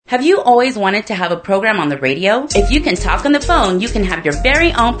Have you always wanted to have a program on the radio? If you can talk on the phone, you can have your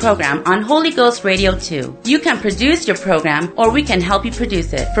very own program on Holy Ghost Radio too. You can produce your program, or we can help you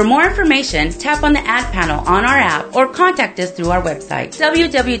produce it. For more information, tap on the ad panel on our app or contact us through our website,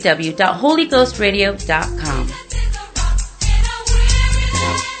 www.holyghostradio.com.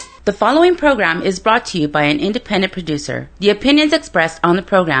 The following program is brought to you by an independent producer. The opinions expressed on the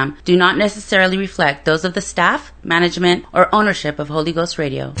program do not necessarily reflect those of the staff, management, or ownership of Holy Ghost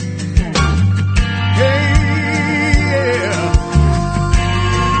Radio. The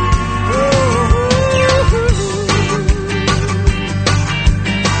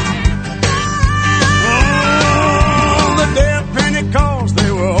day of Pentecost,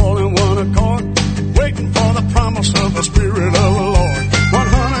 they were all in one accord, waiting for the promise of the Spirit of the Lord.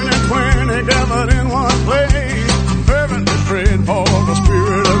 120 gathered in one place, fervently praying for the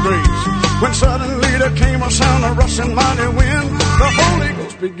Spirit of grace. When suddenly there came a sound of rushing mighty wind, the Holy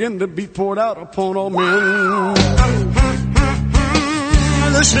Ghost began to be poured out upon all men.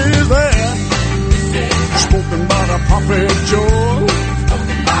 This is that spoken by the prophet Joel.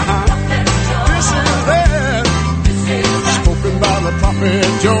 This is that spoken by the prophet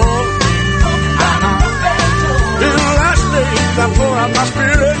Joel. In the last days I pour out my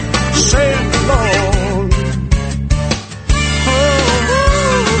Spirit, saith the Lord.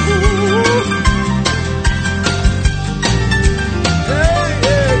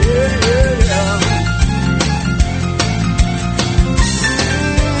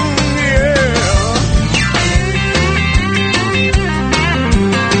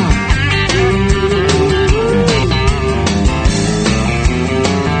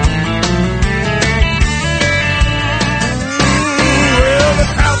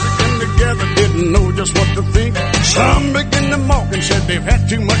 Just what to think. Some begin to mock and said they've had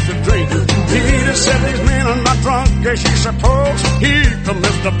too much to drink. Peter said these men are not drunk as you suppose. Here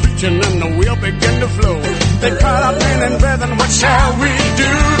commenced the preaching and the wheel began to flow. They cried out, men and brethren, what shall we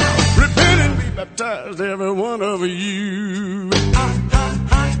do? Repent and be baptized, every one of you. This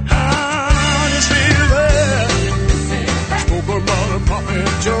is that spoke about the prophet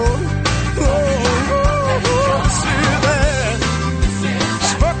Joel. This is that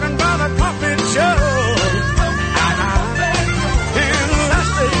spoken by the prophet Joel.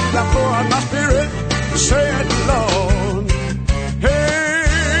 I pour out my Spirit, saith the Lord. Hey,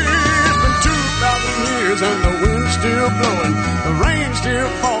 it's been 2,000 years and the wind's still blowing, the rain's still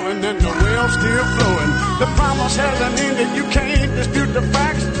falling and the well's still flowing. The promise hasn't ended, you can't dispute the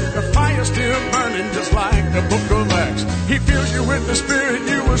facts. The fire's still burning just like the book of Acts. He fills you with the Spirit,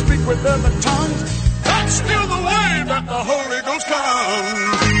 you will speak with other tongues. That's still the way that the Holy Ghost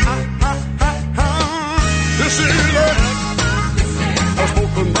comes. This is it.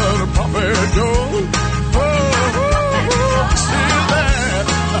 Spoken by the prophet Joel. See that?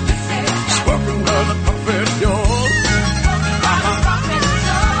 Spoken by the prophet Joel.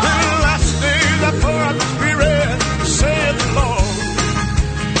 In the last days I pour out the Spirit, saith the Lord.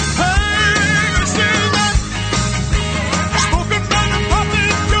 Hey, this is that spoken by the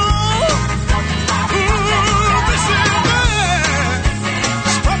prophet Joel. This is that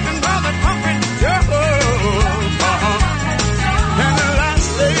spoken by the prophet Joel.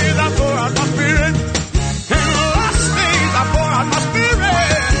 I pour out my Spirit. In the last days I pour out my Spirit.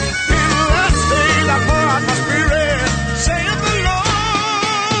 In the last days I pour out my Spirit, saith the Lord.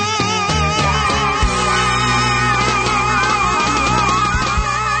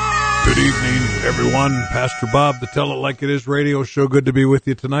 Good evening, everyone. Pastor Bob, the Tell It Like It Is radio show. Good to be with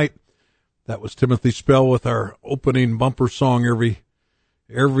you tonight. That was Timothy Spell with our opening bumper song every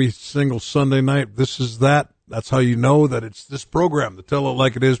single Sunday night. This is that. That's how you know that it's this program, the Tell It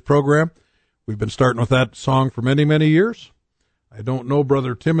Like It Is program. We've been starting with that song for many, many years. I don't know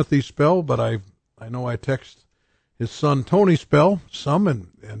Brother Timothy Spell, but I know I text his son Tony Spell some, and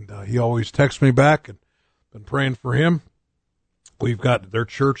he always texts me back, and been praying for him. We've got their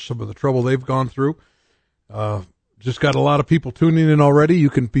church, some of the trouble they've gone through. Just got a lot of people tuning in already. You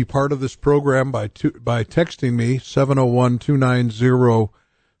can be part of this program by texting me, 701-290-7862.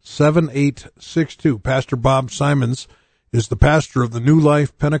 Pastor Bob Simons is the pastor of the New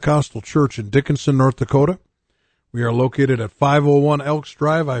Life Pentecostal Church in Dickinson, North Dakota. We are located at 501 Elks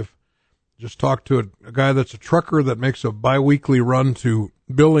Drive. I've just talked to a guy that's a trucker that makes a biweekly run to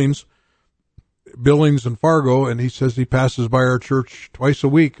Billings and Fargo, and he says he passes by our church twice a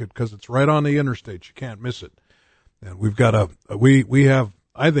week because it's right on the interstate. You can't miss it. And we've got we have,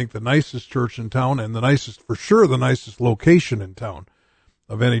 I think, the nicest church in town, and the nicest location in town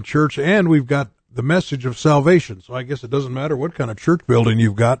of any church, and we've got the message of salvation. So I guess it doesn't matter what kind of church building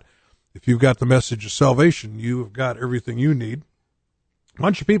you've got. If you've got the message of salvation, you've got everything you need.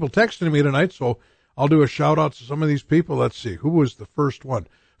 bunch of people texting me tonight, so I'll do a shout-out to some of these people. Let's see. Who was the first one?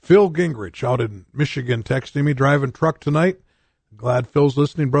 Phil Gingrich out in Michigan texting me, driving truck tonight. Glad Phil's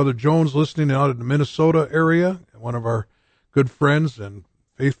listening. Brother Jones listening out in the Minnesota area, one of our good friends and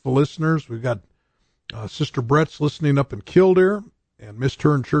faithful listeners. We've got Sister Brett's listening up in Kildare and missed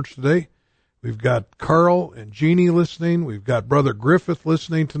her in church today. We've got Carl and Jeannie listening. We've got Brother Griffith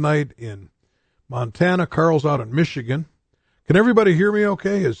listening tonight in Montana. Carl's out in Michigan. Can everybody hear me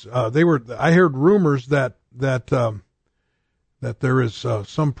okay? I heard rumors that there is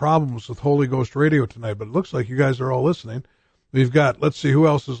some problems with Holy Ghost Radio tonight, but it looks like you guys are all listening. We've got, let's see, who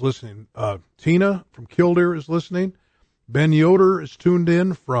else is listening? Tina from Kildare is listening. Ben Yoder is tuned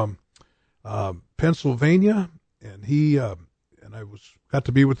in from Pennsylvania, and I got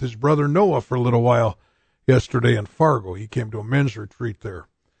to be with his brother Noah for a little while yesterday in Fargo. He came to a men's retreat there.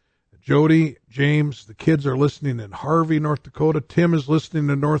 Jody, James, the kids are listening in Harvey, North Dakota. Tim is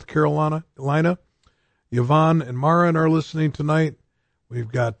listening in North Carolina. Yvonne and Marin are listening tonight.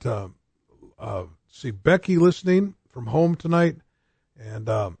 We've got Becky listening from home tonight,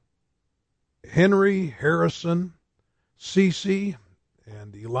 and Henry, Harrison, Cece,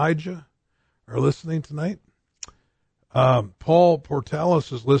 and Elijah are listening tonight. Paul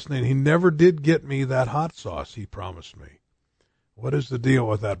Portalis is listening. He never did get me that hot sauce he promised me. What is the deal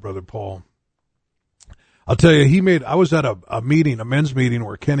with that, Brother Paul? I'll tell you, I was at a men's meeting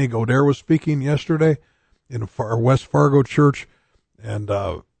where Kenny Godair was speaking yesterday in West Fargo Church, and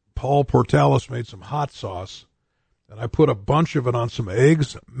Paul Portalis made some hot sauce, and I put a bunch of it on some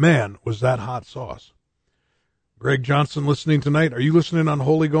eggs. Man, was that hot sauce. Greg Johnson listening tonight. Are you listening on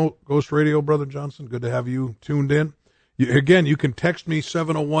Holy Ghost Radio, Brother Johnson? Good to have you tuned in. Again, you can text me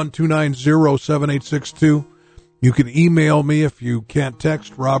 701-290-7862. You can email me if you can't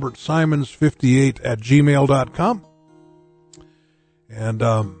text, robertsimons58@gmail.com. And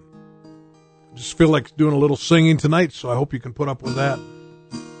just feel like doing a little singing tonight, so I hope you can put up with that.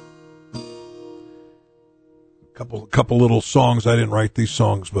 Couple little songs. I didn't write these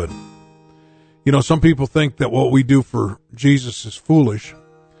songs, but some people think that what we do for Jesus is foolish,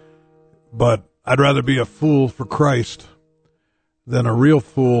 but I'd rather be a fool for Christ than a real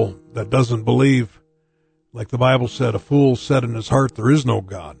fool that doesn't believe. Like the Bible said, a fool said in his heart, there is no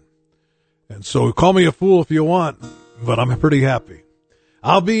God. And so call me a fool if you want, but I'm pretty happy.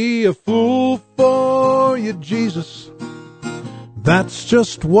 I'll be a fool for you, Jesus. That's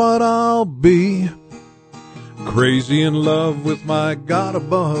just what I'll be. Crazy in love with my God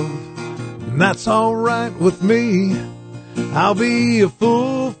above, and that's all right with me. I'll be a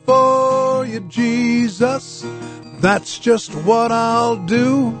fool for you, Jesus. That's just what I'll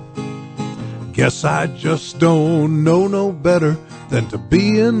do. Guess I just don't know no better than to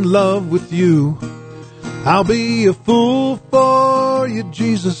be in love with you. I'll be a fool for you,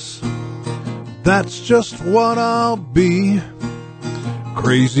 Jesus. That's just what I'll be.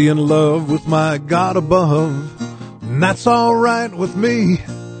 Crazy in love with my God above, and that's all right with me.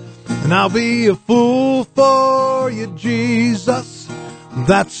 And I'll be a fool for you, Jesus.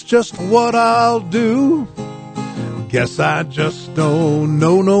 That's just what I'll do. Guess I just don't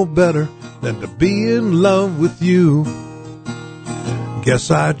know no better than to be in love with you.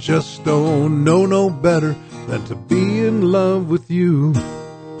 Guess I just don't know no better than to be in love with you.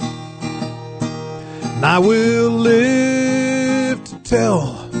 And I will live to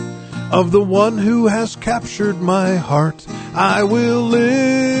tell of the one who has captured my heart. I will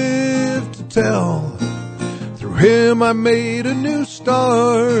live to tell. Through him I made a new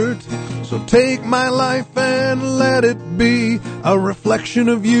start. So take my life and let it be a reflection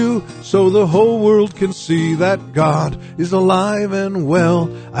of you, so the whole world can see that God is alive and well.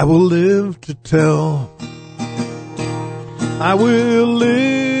 I will live to tell. I will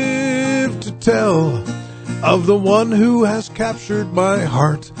live to tell of the one who has captured my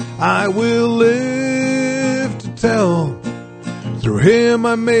heart. I will live to tell. Through him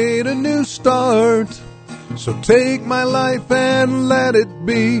I made a new start. So take my life and let it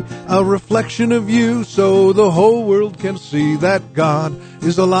be a reflection of you, so the whole world can see that God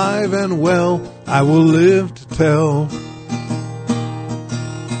is alive and well. I will live to tell.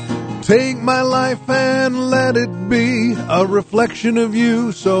 Take my life and let it be a reflection of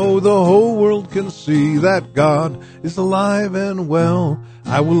you, so the whole world can see that God is alive and well.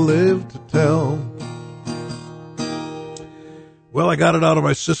 I will live to tell. Well, I got it out of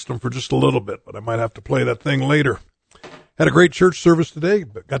my system for just a little bit, but I might have to play that thing later. Had a great church service today.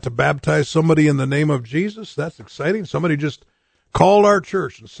 Got to baptize somebody in the name of Jesus. That's exciting. Somebody just called our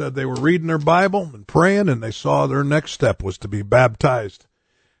church and said they were reading their Bible and praying, and they saw their next step was to be baptized.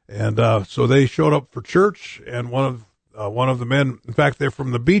 And so they showed up for church, and one of one of the men, in fact, they're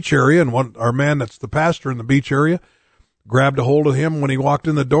from the beach area, and our man that's the pastor in the beach area grabbed a hold of him when he walked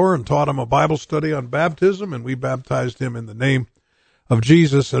in the door and taught him a Bible study on baptism, and we baptized him in the name of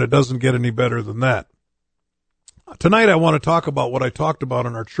Jesus, and it doesn't get any better than that. Tonight I want to talk about what I talked about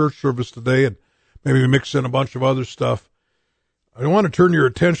in our church service today, and maybe mix in a bunch of other stuff. I want to turn your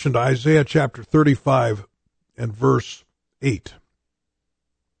attention to Isaiah chapter 35 and verse 8.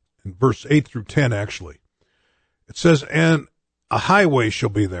 In verse 8 through 10, actually. It says, "And a highway shall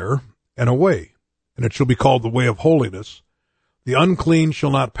be there, and a way, and it shall be called the way of holiness. The unclean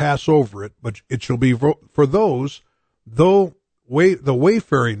shall not pass over it, but it shall be for those, the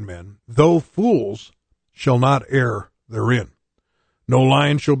wayfaring men, though fools, shall not err therein. No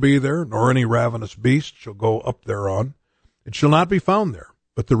lion shall be there, nor any ravenous beast shall go up thereon. It shall not be found there,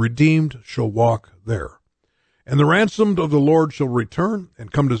 but the redeemed shall walk there. And the ransomed of the Lord shall return,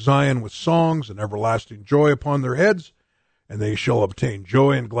 and come to Zion with songs and everlasting joy upon their heads, and they shall obtain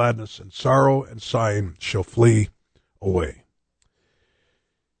joy and gladness, and sorrow and sighing shall flee away."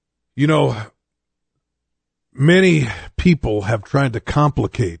 You know, many people have tried to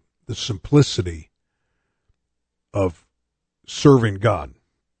complicate the simplicity of serving God.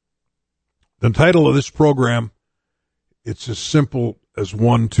 The title of this program, it's as simple as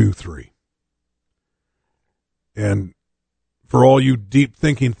 1, 2, 3. And for all you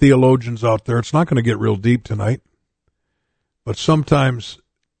deep-thinking theologians out there, it's not going to get real deep tonight. But sometimes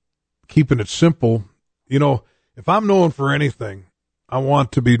keeping it simple, you know, if I'm known for anything, I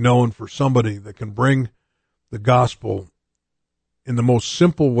want to be known for somebody that can bring the gospel in the most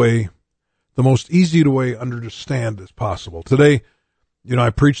simple way, the most easy way to understand as possible. Today, you know,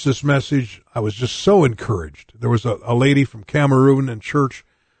 I preached this message. I was just so encouraged. There was a lady from Cameroon in church.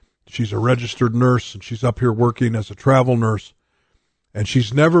 She's a registered nurse, and she's up here working as a travel nurse, and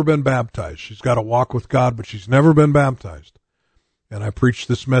she's never been baptized. She's got a walk with God, but she's never been baptized. And I preached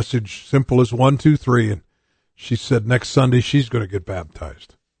this message, simple as 1, 2, 3, and she said next Sunday she's going to get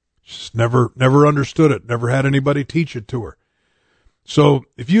baptized. She's never understood it, never had anybody teach it to her. So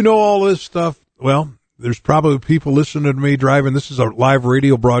if you know all this stuff, well, there's probably people listening to me driving. This is a live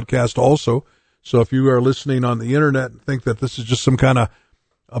radio broadcast also. So if you are listening on the internet and think that this is just some kind of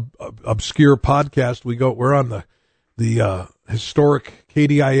obscure podcast, we're on the historic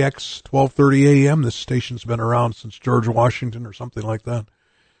KDIX 1230 AM. This station's been around since George Washington or something like that.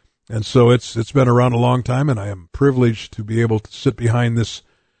 And so it's been around a long time, and I am privileged to be able to sit behind this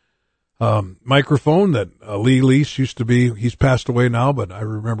microphone that Lee Lease used to be. He's passed away now, but I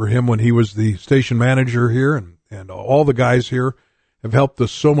remember him when he was the station manager here, and all the guys here have helped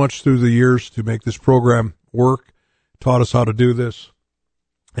us so much through the years to make this program work, taught us how to do this,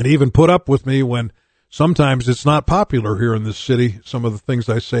 and even put up with me when sometimes it's not popular here in this city, some of the things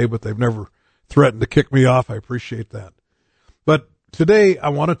I say, but they've never threatened to kick me off. I appreciate that. But today I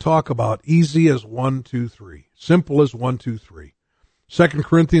want to talk about easy as 1, 2, 3, simple as 1, 2, 3. 2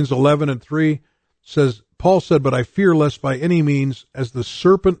 Corinthians 11:3 says, Paul said, "But I fear lest by any means, as the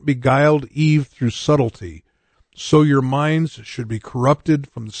serpent beguiled Eve through subtlety, so your minds should be corrupted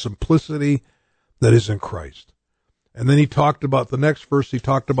from the simplicity that is in Christ." And then he talked about the next verse. He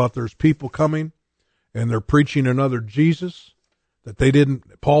talked about there's people coming and they're preaching another Jesus that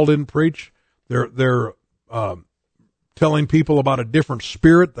Paul didn't preach. They're telling people about a different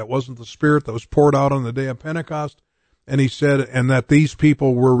spirit that wasn't the spirit that was poured out on the day of Pentecost. And he said, and that these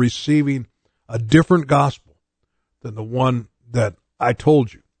people were receiving a different gospel than the one that I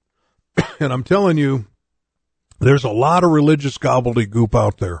told you. And I'm telling you, there's a lot of religious gobbledygook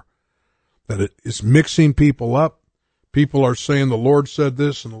out there that it is mixing people up. People are saying the Lord said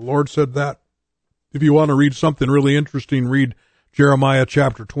this and the Lord said that. If you want to read something really interesting, read Jeremiah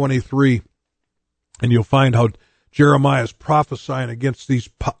chapter 23, and you'll find how Jeremiah is prophesying against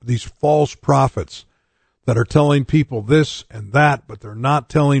these false prophets that are telling people this and that, but they're not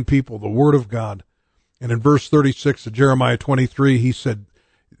telling people the word of God. And in verse 36 of Jeremiah 23, he said,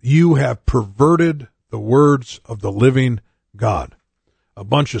 "You have perverted the words of the living God." A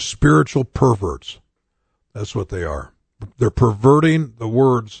bunch of spiritual perverts. That's what they are. They're perverting the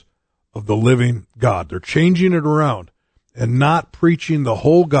words of the living God. They're changing it around and not preaching the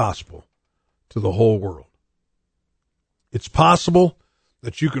whole gospel to the whole world. It's possible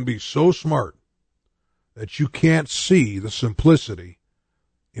that you can be so smart that you can't see the simplicity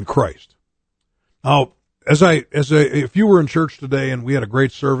in Christ. Now, if you were in church today and we had a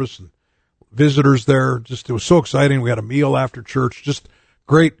great service and visitors there, it was so exciting. We had a meal after church, just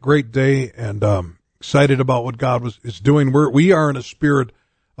great day, and excited about what God is doing. We are in a spirit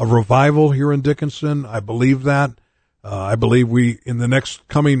of revival here in Dickinson. I believe that. I believe in the next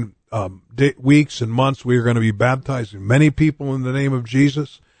coming weeks and months, we are going to be baptizing many people in the name of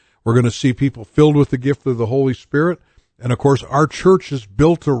Jesus. We're going to see people filled with the gift of the Holy Spirit. And, of course, our church is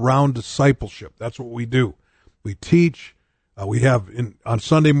built around discipleship. That's what we do. We teach. We have on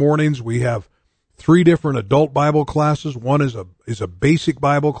Sunday mornings, we have 3 different adult Bible classes. One is a basic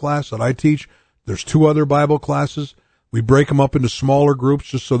Bible class that I teach. There's 2 other Bible classes. We break them up into smaller groups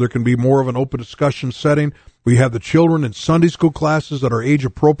just so there can be more of an open discussion setting. We have the children in Sunday school classes that are age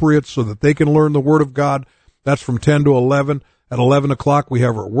appropriate so that they can learn the Word of God. That's from 10 to 11. At 11 o'clock, we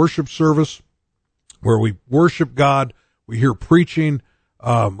have our worship service where we worship God. We hear preaching.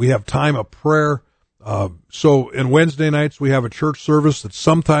 We have time of prayer. So in Wednesday nights, we have a church service that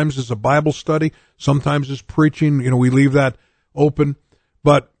sometimes is a Bible study, sometimes is preaching. We leave that open.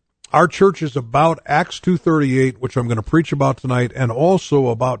 But our church is about Acts 2:38, which I'm going to preach about tonight, and also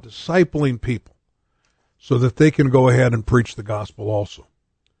about discipling people so that they can go ahead and preach the gospel also.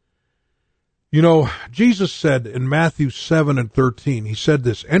 Jesus said in Matthew 7:13, he said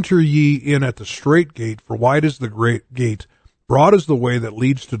this, "Enter ye in at the strait gate, for wide is the great gate, broad is the way that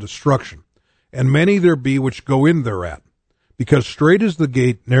leads to destruction, and many there be which go in thereat. Because strait is the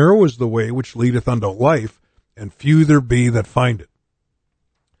gate, narrow is the way which leadeth unto life, and few there be that find it."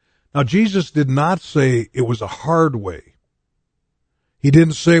 Now, Jesus did not say it was a hard way. He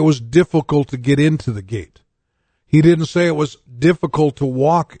didn't say it was difficult to get into the gate. He didn't say it was difficult to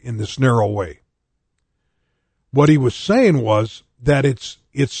walk in this narrow way. What he was saying was that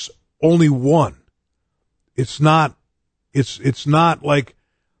it's only one. It's not like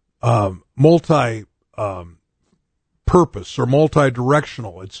multi purpose or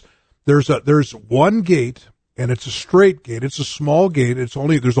multi-directional. There's one gate, and it's a straight gate. It's a small gate. There's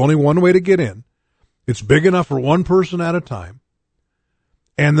only one way to get in. It's big enough for one person at a time.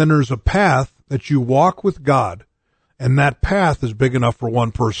 And then there's a path that you walk with God, and that path is big enough for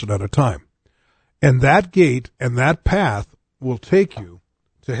one person at a time. And that gate and that path will take you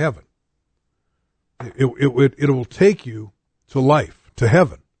to heaven. It will take you to life, to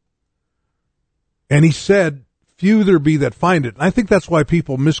heaven. And he said, few there be that find it. And I think that's why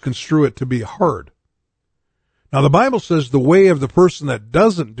people misconstrue it to be hard. Now, the Bible says the way of the person that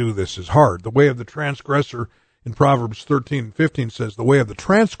doesn't do this is hard. The way of the transgressor in Proverbs 13:15 says the way of the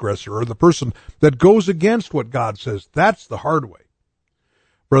transgressor, or the person that goes against what God says, that's the hard way.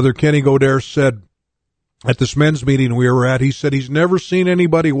 Brother Kenny Godare said at this men's meeting we were at, he said he's never seen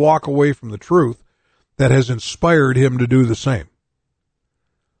anybody walk away from the truth that has inspired him to do the same.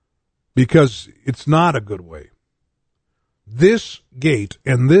 Because it's not a good way. This gate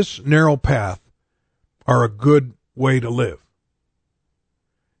and this narrow path are a good way to live.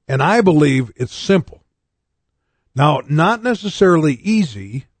 And I believe it's simple. Now, not necessarily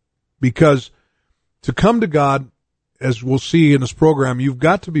easy, because to come to God, as we'll see in this program, you've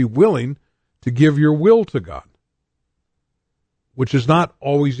got to be willing to give your will to God, which is not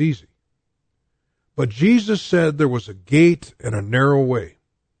always easy. But Jesus said there was a gate and a narrow way.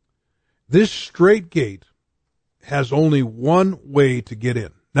 This straight gate has only one way to get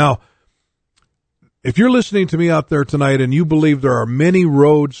in. Now, if you're listening to me out there tonight and you believe there are many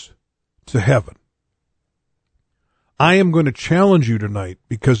roads to heaven, I am going to challenge you tonight,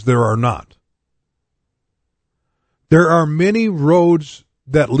 because there are not. There are many roads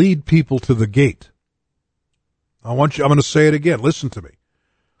that lead people to the gate. I'm going to say it again. Listen to me.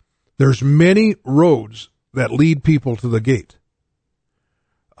 There's many roads that lead people to the gate.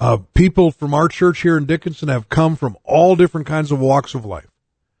 People from our church here in Dickinson have come from all different kinds of walks of life.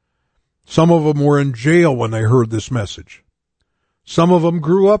 Some of them were in jail when they heard this message. Some of them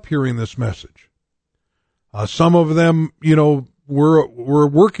grew up hearing this message. Some of them, were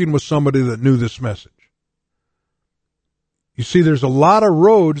working with somebody that knew this message. You see, there's a lot of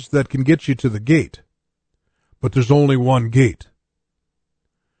roads that can get you to the gate, but there's only one gate.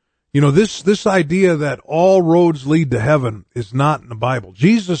 This idea that all roads lead to heaven is not in the Bible.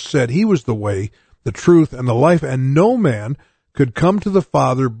 Jesus said he was the way, the truth, and the life, and no man could come to the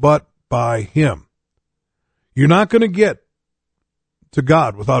Father but by him. You're not going to get to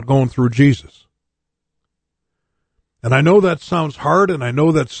God without going through Jesus. And I know that sounds hard, and I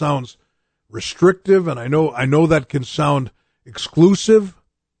know that sounds restrictive, and I know that can sound exclusive,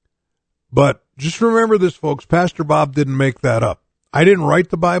 but just remember this, folks. Pastor Bob didn't make that up. I didn't write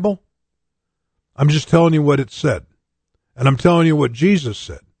the Bible. I'm just telling you what it said. And I'm telling you what Jesus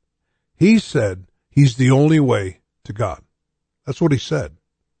said. He said he's the only way to God. That's what he said.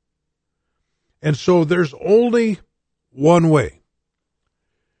 And so there's only one way.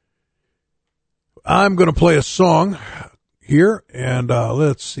 I'm going to play a song here, and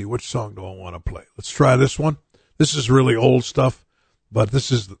let's see, which song do I want to play? Let's try this one. This is really old stuff, But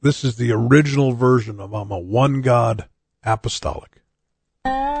this is the original version of I'm a One God Apostolic.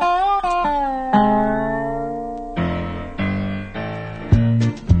 I'm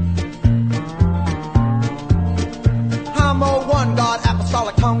a one God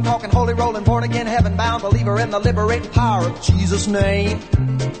apostolic, tongue talking, holy rolling, born again, heaven bound believer in the liberating power of Jesus' name.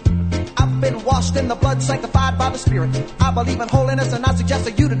 I've been washed in the blood, sanctified by the Spirit. I believe in holiness, and I suggest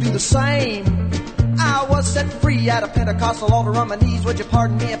to you to do the same. I was set free at a Pentecostal altar on my knees. Would you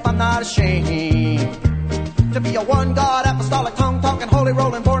pardon me if I'm not ashamed? To be a one God apostolic, tongue talking, holy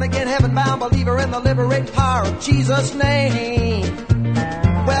rolling, born again, heaven bound believer in the liberating power of Jesus' name.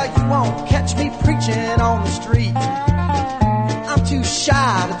 Well, you won't catch me preaching on the street. I'm too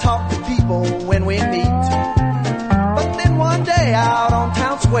shy to talk to people when we meet. But then one day out on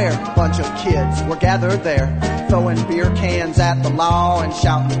town square, a bunch of kids were gathered there, throwing beer cans at the law and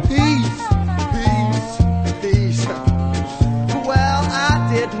shouting, peace, peace, peace. Well, I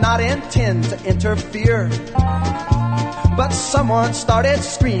did not intend to interfere, but someone started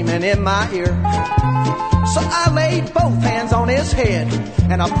screaming in my ear. So I laid both hands on his head,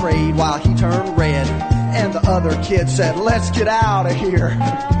 and I prayed while he turned red. And the other kid said, let's get out of here.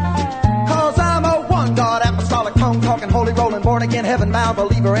 'Cause I'm a one God apostolic, tongue talking, holy rolling, born again, heaven bound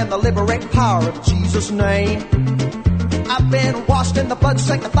believer in the liberating power of Jesus' name. I've been washed in the blood,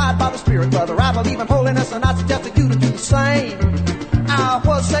 sanctified by the Spirit, brother. I believe in holiness, and I suggest to you to do the same. I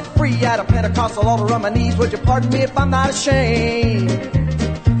was set free at a Pentecostal altar on my knees. Would you pardon me if I'm not ashamed?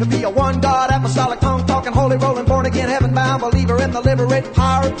 To be a one God apostolic, tongue talking, holy rolling, born again, heaven bound believer in the liberating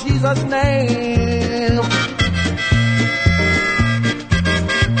power of Jesus' name.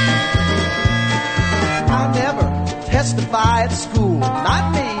 I never testify at school,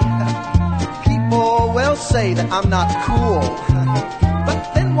 not me. People will say that I'm not cool.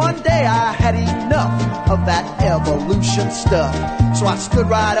 But then one day I had enough of that evolution stuff. So I stood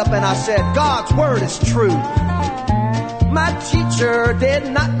right up and I said, God's word is true. My teacher did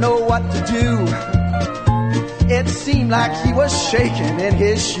not know what to do. It seemed like he was shaking in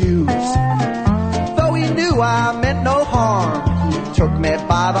his shoes. Though he knew I meant no harm, he took me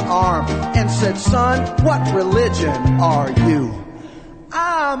by the arm and said, son, what religion are you?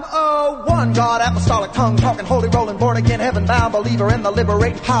 I'm a one God apostolic, tongue talking, holy rolling, born again, heaven bound believer in the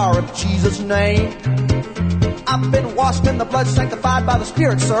liberating power of Jesus' name. I've been washed in the blood, sanctified by the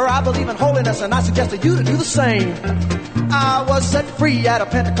Spirit, sir. I believe in holiness, and I suggest to you to do the same. I was set free at a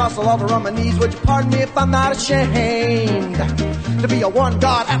Pentecostal altar on my knees. Would you pardon me if I'm not ashamed? To be a one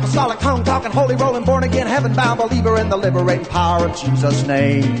God apostolic, tongue talking, holy rolling, born again, heaven bound believer in the liberating power of Jesus'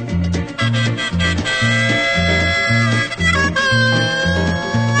 name.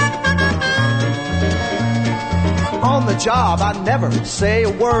 On the job, I never say a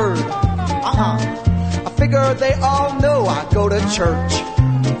word. I figure they all know I go to church.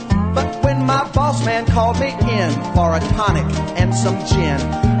 But when my boss man called me in for a tonic and some gin,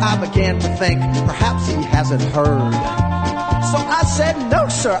 I began to think perhaps he hasn't heard. So I said, no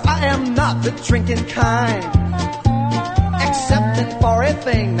sir, I am not the drinking kind, excepting for a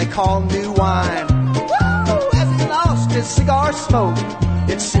thing they call new wine. Woo! As he lost his cigar smoke,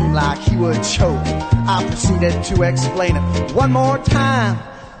 it seemed like he would choke. I proceeded to explain it one more time.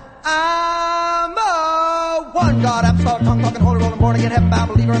 I'm a one God apostolic, tongue talking, holy rolling, born again, heaven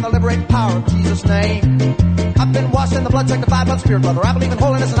bound believer in the liberating power of Jesus' name. I've been washed in the blood, sanctified by the Spirit, brother. I believe in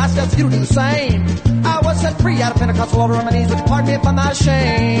holiness, and I suggest you to do the same. I was set free out of Pentecostal altar on my knees. Would you pardon me if I'm not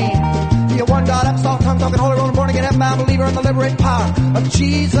ashamed? Be a one God apostolic, tongue talking, holy rolling, born again, heaven bound believer in the liberating power of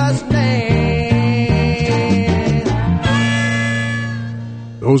Jesus' name.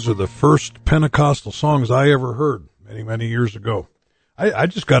 Those are the first Pentecostal songs I ever heard many, many years ago. I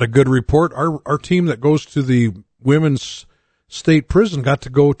just got a good report. Our team that goes to the women's state prison got to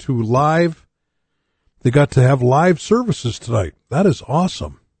go to live. They got to have live services tonight. That is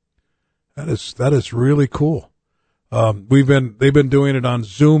awesome. That is really cool. They've been doing it on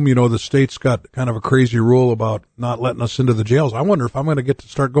Zoom. You know, the state's got kind of a crazy rule about not letting us into the jails. I wonder if I'm going to get to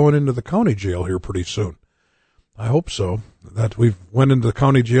start going into the county jail here pretty soon. I hope so. That we've went into the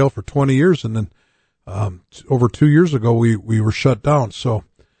county jail for 20 years and then over 2 years ago, we were shut down. So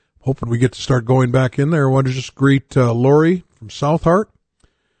hoping we get to start going back in there. I want to just greet Lori from South Hart.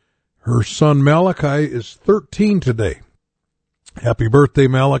 Her son Malachi is 13 today. Happy birthday,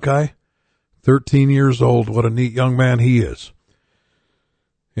 Malachi. 13 years old. What a neat young man he is.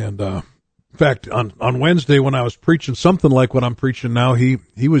 And in fact, on Wednesday when I was preaching something like what I'm preaching now, he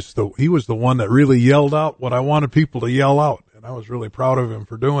was the one that really yelled out what I wanted people to yell out, and I was really proud of him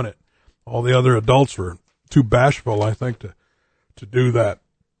for doing it. All the other adults were too bashful, I think, to do that.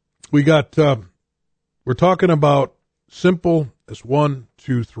 We're talking about simple as 1,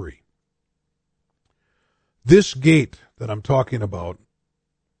 2, 3. This gate that I'm talking about,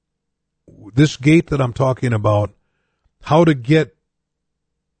 how to get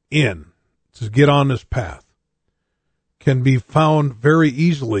in, to get on this path, can be found very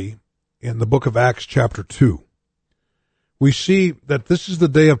easily in the book of Acts chapter 2. We see that this is the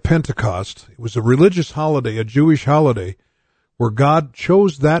day of Pentecost. It was a religious holiday, a Jewish holiday, where God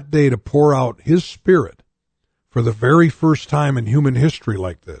chose that day to pour out his Spirit for the very first time in human history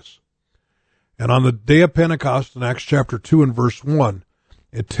like this. And on the day of Pentecost in Acts chapter 2 and verse 1,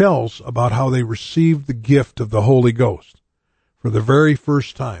 it tells about how they received the gift of the Holy Ghost for the very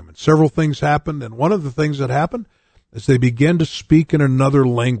first time. And several things happened, and one of the things that happened is they began to speak in another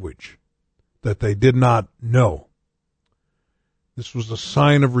language that they did not know. This was a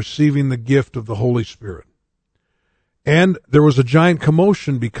sign of receiving the gift of the Holy Spirit. And there was a giant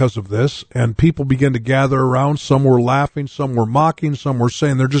commotion because of this, and people began to gather around. Some were laughing, some were mocking, some were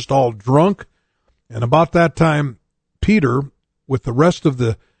saying they're just all drunk. And about that time, Peter, with the rest of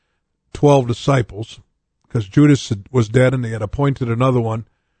the 12 disciples, because Judas was dead and they had appointed another one,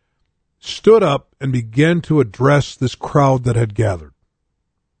 stood up and began to address this crowd that had gathered.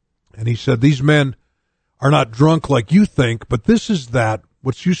 And he said, these men are not drunk like you think, but this is that.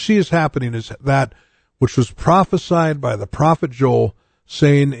 What you see is happening is that which was prophesied by the prophet Joel,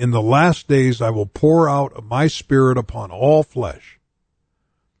 saying, in the last days I will pour out of my Spirit upon all flesh.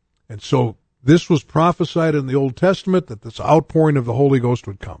 And so this was prophesied in the Old Testament, that this outpouring of the Holy Ghost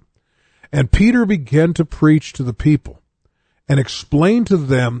would come. And Peter began to preach to the people and explain to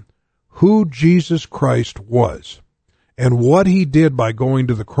them who Jesus Christ was and what he did by going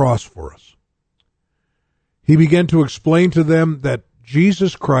to the cross for us. He began to explain to them that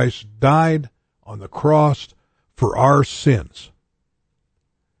Jesus Christ died on the cross for our sins.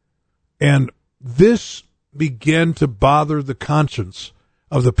 And this began to bother the conscience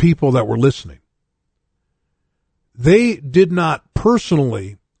of the people that were listening. They did not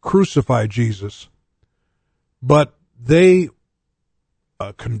personally crucify Jesus, but they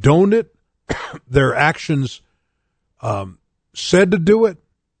condoned it. Their actions said to do it.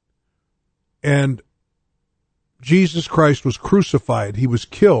 And Jesus Christ was crucified. He was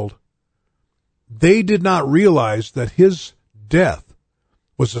killed. They did not realize that his death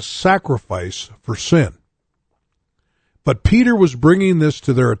was a sacrifice for sin. But Peter was bringing this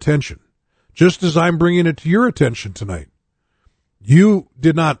to their attention, just as I'm bringing it to your attention tonight. You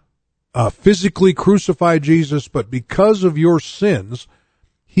did not physically crucify Jesus, but because of your sins,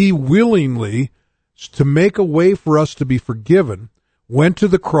 he willingly, to make a way for us to be forgiven, went to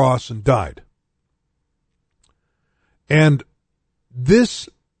the cross and died. And this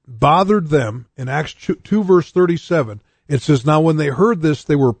bothered them. In Acts 2 verse 37, it says, now when they heard this,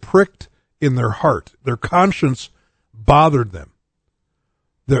 they were pricked in their heart. Their conscience bothered them.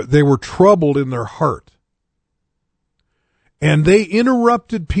 They were troubled in their heart. And they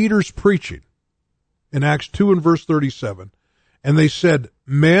interrupted Peter's preaching in Acts 2 and verse 37. And they said,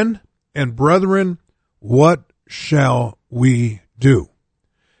 men and brethren, what shall we do?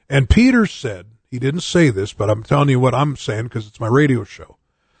 And Peter said, he didn't say this, but I'm telling you what I'm saying because it's my radio show.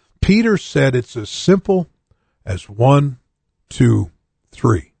 Peter said it's as simple as 1, 2,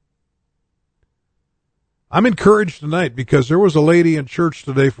 3. I'm encouraged tonight because there was a lady in church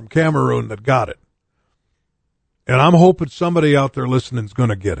today from Cameroon that got it. And I'm hoping somebody out there listening is going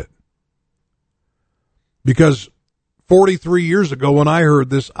to get it. Because 43 years ago when I heard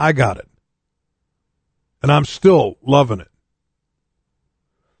this, I got it. And I'm still loving it.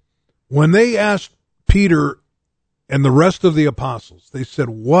 When they asked Peter and the rest of the apostles, they said,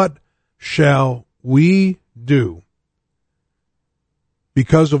 what shall we do?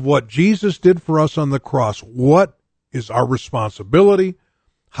 Because of what Jesus did for us on the cross, what is our responsibility?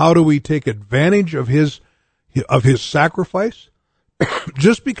 How do we take advantage of his sacrifice?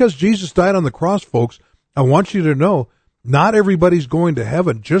 Just because Jesus died on the cross, folks, I want you to know, not everybody's going to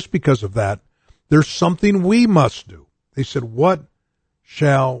heaven just because of that. There's something we must do. They said, what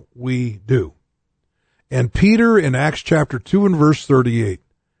shall we do? And Peter in Acts chapter 2 and verse 38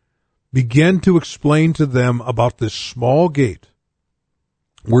 began to explain to them about this small gate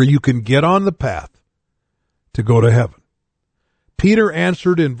where you can get on the path to go to heaven. Peter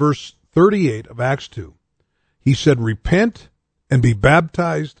answered in verse 38 of Acts 2. He said, repent and be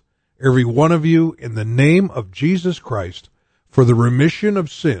baptized, every one of you, in the name of Jesus Christ for the remission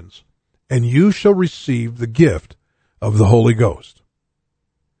of sins, and you shall receive the gift of the Holy Ghost.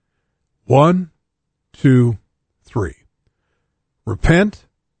 1, 2, 3. Repent,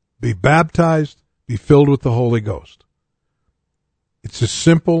 be baptized, be filled with the Holy Ghost. It's as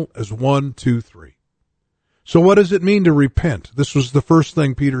simple as 1, 2, 3. So what does it mean to repent? This was the first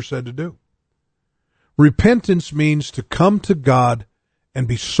thing Peter said to do. Repentance means to come to God and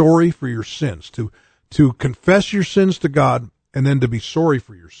be sorry for your sins, to confess your sins to God and then to be sorry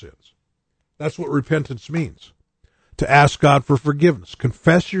for your sins. That's what repentance means. To ask God for forgiveness.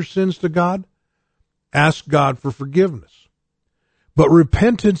 Confess your sins to God. Ask God for forgiveness. But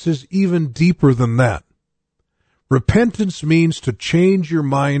repentance is even deeper than that. Repentance means to change your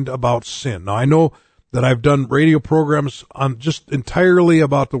mind about sin. Now, I know that I've done radio programs on just entirely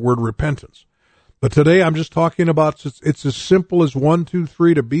about the word repentance. But today I'm just talking about it's as simple as 1, 2,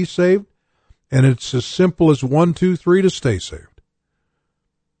 3 to be saved, and it's as simple as 1, 2, 3 to stay saved.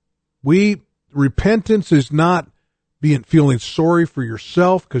 Repentance is not feeling sorry for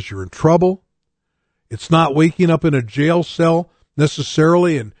yourself because you're in trouble. It's not waking up in a jail cell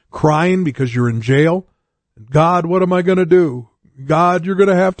necessarily and crying because you're in jail. God, what am I going to do? God, you're going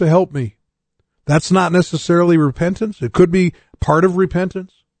to have to help me. That's not necessarily repentance. It could be part of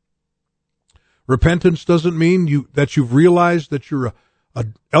repentance. Repentance doesn't mean that you've realized that you're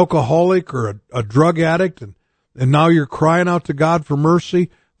an alcoholic or a drug addict and now you're crying out to God for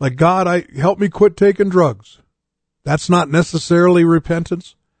mercy. Like, God, help me quit taking drugs. That's not necessarily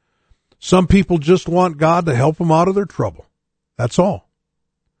repentance. Some people just want God to help them out of their trouble. That's all.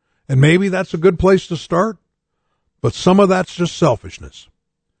 And maybe that's a good place to start, but some of that's just selfishness.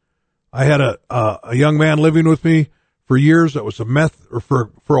 I had a young man living with me for years that was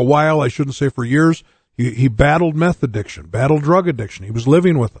for a while, I shouldn't say for years. He battled meth addiction, battled drug addiction. He was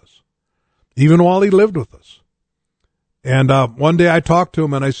living with us, even while he lived with us. And one day I talked to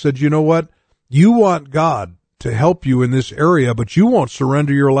him and I said, you know what? You want God to help you in this area, but you won't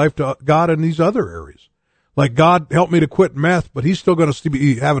surrender your life to God in these other areas. Like, God helped me to quit meth, but he's still going to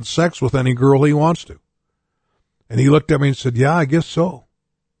be having sex with any girl he wants to. And he looked at me and said, yeah, I guess so.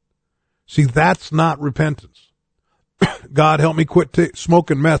 See, that's not repentance. God help me quit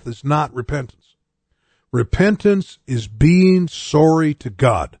smoking meth is not repentance. Repentance is being sorry to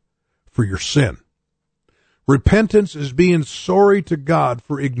God for your sin. Repentance is being sorry to God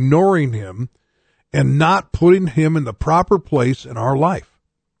for ignoring him and not putting him in the proper place in our life.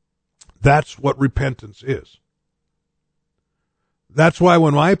 That's what repentance is. That's why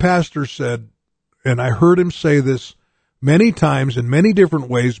when my pastor said, and I heard him say this many times in many different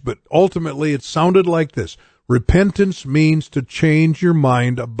ways, but ultimately it sounded like this: repentance means to change your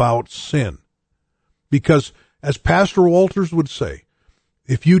mind about sin. Because as Pastor Walters would say,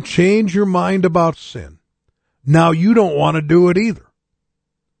 if you change your mind about sin, now you don't want to do it either.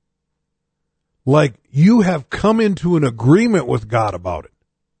 Like, you have come into an agreement with God about it.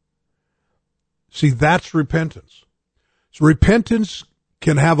 See, that's repentance. So repentance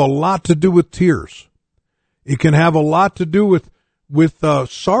can have a lot to do with tears. It can have a lot to do with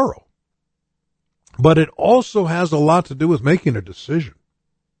sorrow. But it also has a lot to do with making a decision.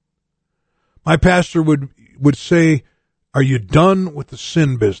 My pastor would say, are you done with the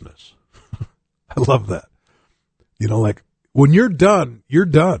sin business? I love that. You know, like, when you're done, you're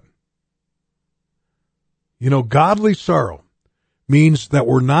done. You know, godly sorrow means that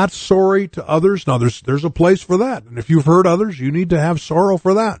we're not sorry to others. Now, there's a place for that. And if you've hurt others, you need to have sorrow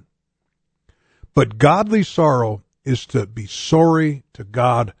for that. But godly sorrow is to be sorry to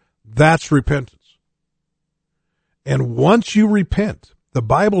God. That's repentance. And once you repent, the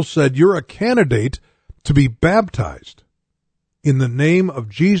Bible said you're a candidate to be baptized in the name of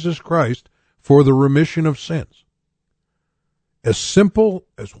Jesus Christ for the remission of sins. As simple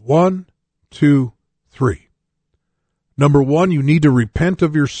as 1, 2, 3. Number 1, you need to repent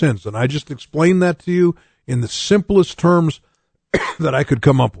of your sins. And I just explained that to you in the simplest terms that I could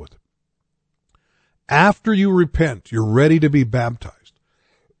come up with. After you repent, you're ready to be baptized.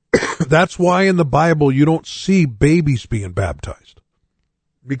 That's why in the Bible you don't see babies being baptized.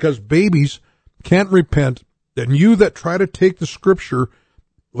 Because babies can't repent. And you that try to take the scripture,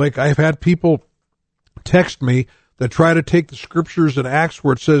 like I've had people text me that try to take the scriptures in Acts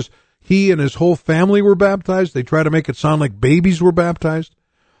where it says he and his whole family were baptized. They try to make it sound like babies were baptized.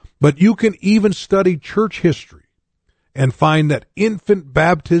 But you can even study church history and find that infant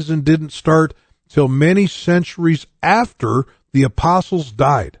baptism didn't start till many centuries after the apostles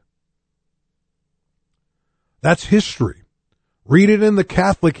died. That's history. Read it in the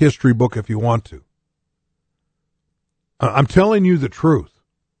Catholic history book if you want to. I'm telling you the truth.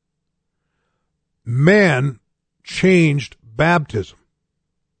 Man changed baptism.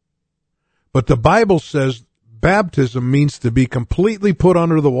 But the Bible says baptism means to be completely put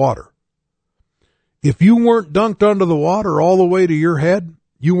under the water. If you weren't dunked under the water all the way to your head,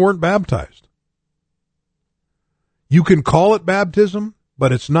 you weren't baptized. You can call it baptism,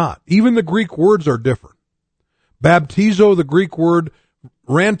 but it's not. Even the Greek words are different. Baptizo, the Greek word,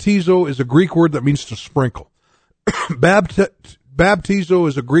 rantizo is a Greek word that means to sprinkle. Baptizo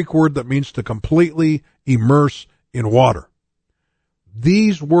is a Greek word that means to completely immerse in water.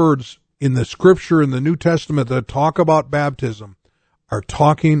 These words in the scripture in the New Testament that talk about baptism are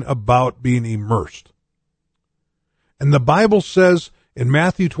talking about being immersed. And the Bible says in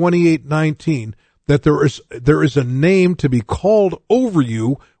Matthew 28:19 that there is a name to be called over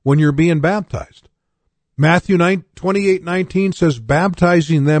you when you're being baptized. Matthew 28:19 says,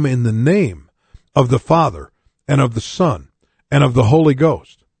 baptizing them in the name of the Father and of the Son and of the Holy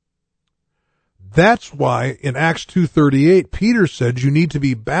Ghost. That's why in Acts 2:38, Peter said you need to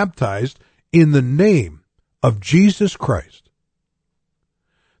be baptized in the name of Jesus Christ.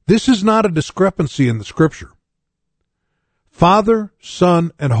 This is not a discrepancy in the scripture. Father,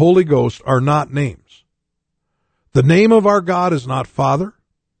 Son, and Holy Ghost are not names. The name of our God is not Father.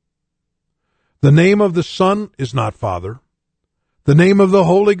 The name of the Son is not Father. The name of the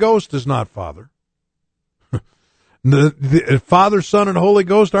Holy Ghost is not Father. The Father, Son, and Holy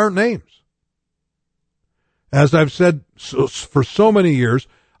Ghost aren't names. As I've said for so many years,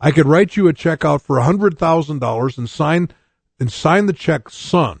 I could write you a check out for $100,000 and sign the check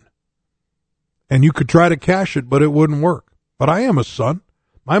Son. And you could try to cash it, but it wouldn't work. But I am a son.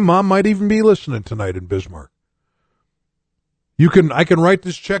 My mom might even be listening tonight in Bismarck. I can write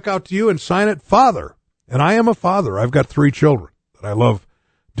this check out to you and sign it Father. And I am a father. I've got 3 children that I love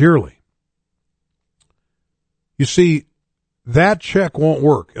dearly. You see, that check won't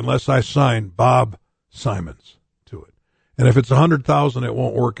work unless I sign Bob Simons to it. And if it's $100,000, it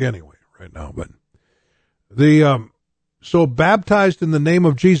won't work anyway right now. But so baptized in the name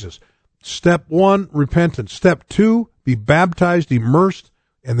of Jesus. Step 1, repentance. Step 2, be baptized, immersed,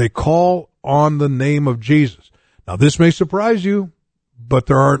 and they call on the name of Jesus. Now, this may surprise you, but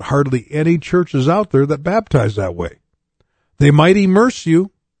there aren't hardly any churches out there that baptize that way. They might immerse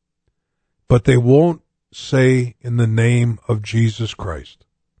you, but they won't say in the name of Jesus Christ.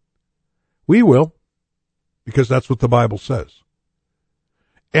 We will, because that's what the Bible says.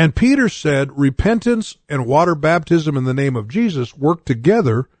 And Peter said repentance and water baptism in the name of Jesus work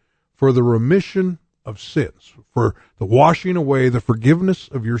together for the remission of sins, for the washing away, the forgiveness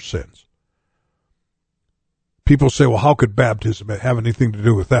of your sins. People say, well, how could baptism have anything to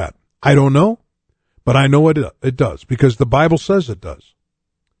do with that? I don't know, but I know it does, because the Bible says it does.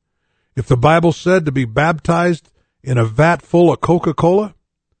 If the Bible said to be baptized in a vat full of Coca-Cola,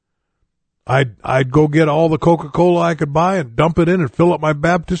 I'd go get all the Coca-Cola I could buy and dump it in and fill up my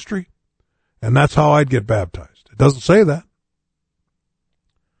baptistry, and that's how I'd get baptized. It doesn't say that.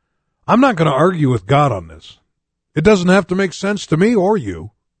 I'm not going to argue with God on this. It doesn't have to make sense to me or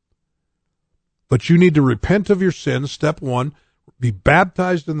you. But you need to repent of your sins, step 1, be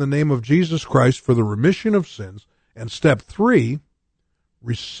baptized in the name of Jesus Christ for the remission of sins, and step 3,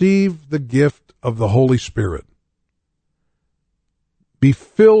 receive the gift of the Holy Spirit. Be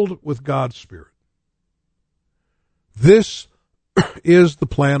filled with God's Spirit. This is the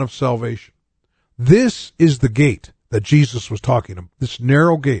plan of salvation. This is the gate that Jesus was talking about, this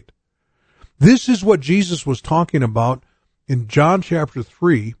narrow gate. This is what Jesus was talking about in John chapter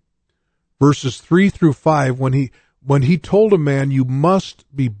 3, verses 3 through 5, when he told a man, you must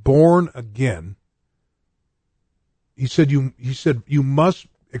be born again. He said, you must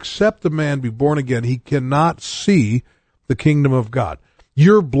accept the man be born again. He cannot see the kingdom of God.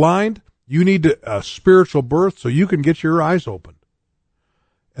 You're blind. You need a spiritual birth so you can get your eyes opened.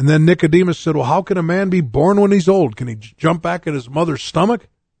 And then Nicodemus said, well, how can a man be born when he's old? Can he jump back in his mother's stomach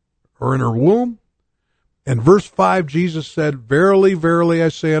or in her womb? And verse 5, Jesus said, verily, verily, I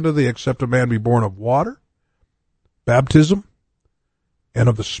say unto thee, except a man be born of water, baptism, and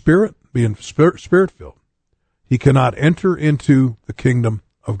of the Spirit, being Spirit-filled, he cannot enter into the kingdom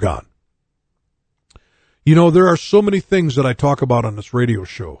of God. You know, there are so many things that I talk about on this radio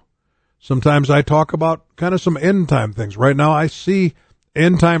show. Sometimes I talk about kind of some end-time things. Right now I see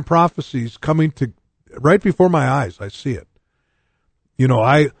end-time prophecies coming to right before my eyes. I see it. You know,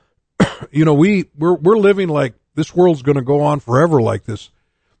 we're living like this world's going to go on forever like this.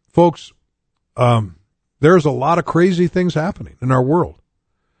 Folks, there's a lot of crazy things happening in our world.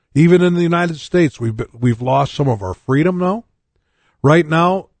 Even in the United States, we've lost some of our freedom now. Right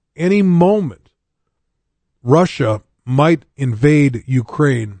now, any moment, Russia might invade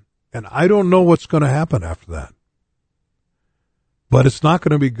Ukraine, and I don't know what's going to happen after that. But it's not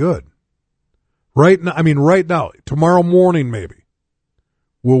going to be good. Right now, tomorrow morning maybe,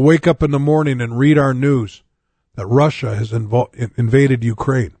 we'll wake up in the morning and read our news that Russia has invaded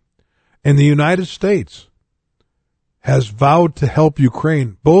Ukraine. And the United States has vowed to help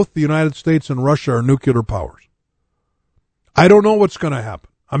Ukraine. Both the United States and Russia are nuclear powers. I don't know what's going to happen.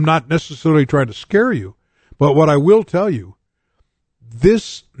 I'm not necessarily trying to scare you, but what I will tell you,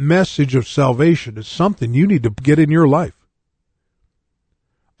 this message of salvation is something you need to get in your life.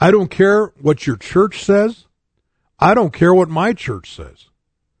 I don't care what your church says. I don't care what my church says.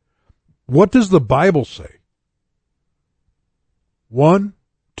 What does the Bible say? 1,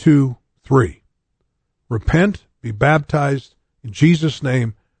 2, 3. Repent, be baptized in Jesus'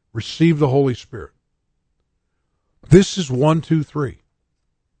 name, receive the Holy Spirit. This is 1, 2, 3.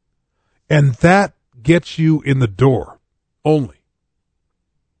 And that gets you in the door only.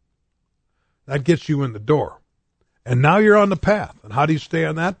 That gets you in the door. And now you're on the path. And how do you stay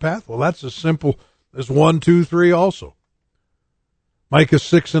on that path? Well, that's as simple as 1, 2, 3 also. Micah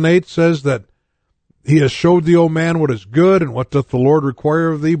 6 and 8 says that he has showed thee, O man, what is good, and what doth the Lord require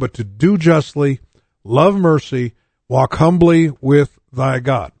of thee, but to do justly, love mercy, walk humbly with thy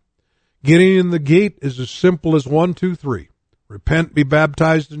God. Getting in the gate is as simple as 1, 2, 3. Repent, be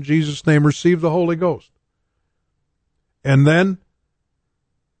baptized in Jesus' name, receive the Holy Ghost. And then,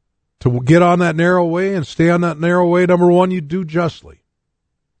 to get on that narrow way and stay on that narrow way, number one, you do justly.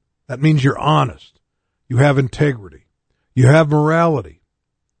 That means you're honest. You have integrity. You have morality.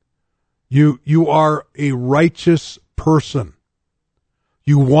 You are a righteous person.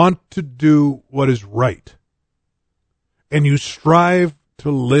 You want to do what is right. And you strive to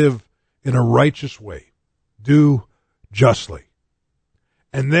live in a righteous way. Do justly.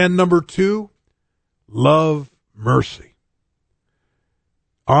 And then number two, love mercy.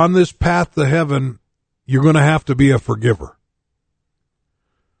 On this path to heaven, you're going to have to be a forgiver.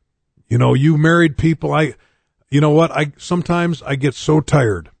 You know, you married people, sometimes I get so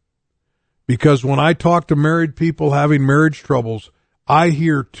tired because when I talk to married people having marriage troubles, I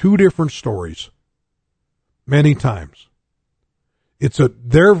hear two different stories many times. It's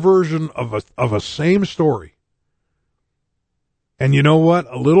their version of a same story. And you know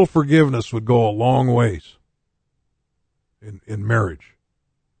what? A little forgiveness would go a long ways in marriage.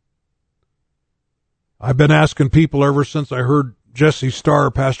 I've been asking people ever since I heard Jesse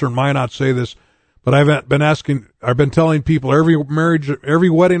Starr, pastor in Minot, say this, but I've been telling people every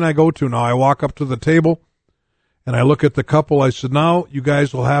wedding I go to now, I walk up to the table and I look at the couple. I said, now you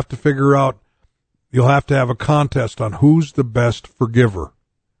guys will have to figure out, you'll have to have a contest on who's the best forgiver,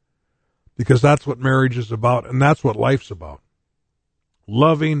 because that's what marriage is about, and that's what life's about.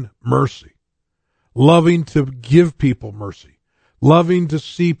 Loving mercy, loving to give people mercy, loving to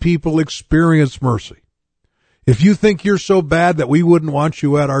see people experience mercy. If you think you're so bad that we wouldn't want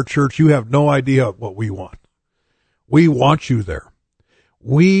you at our church, you have no idea what we want. We want you there.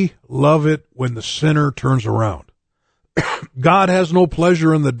 We love it when the sinner turns around. God has no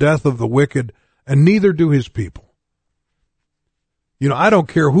pleasure in the death of the wicked, and neither do his people. You know, I don't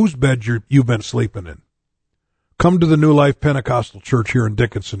care whose bed you've been sleeping in. Come to the New Life Pentecostal Church here in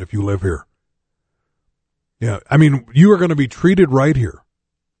Dickinson if you live here. Yeah, I mean, you are going to be treated right here.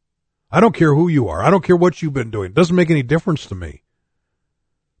 I don't care who you are. I don't care what you've been doing. It doesn't make any difference to me.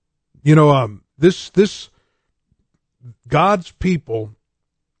 You know, this God's people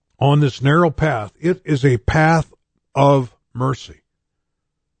on this narrow path, it is a path of mercy.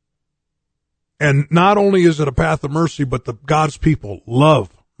 And not only is it a path of mercy, but God's people love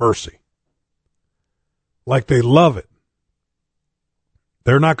mercy. Like they love it.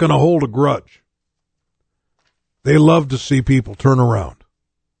 They're not going to hold a grudge. They love to see people turn around.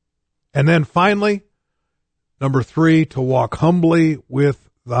 And then finally, number 3, to walk humbly with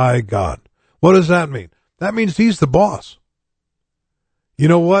thy God. What does that mean? That means he's the boss. You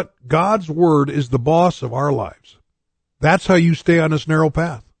know what? God's word is the boss of our lives. That's how you stay on this narrow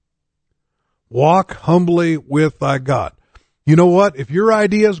path. Walk humbly with thy God. You know what? If your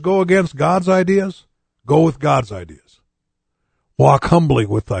ideas go against God's ideas, go with God's ideas. Walk humbly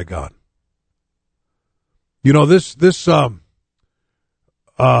with thy God. You know, this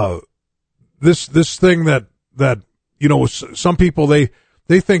thing that, you know, some people, they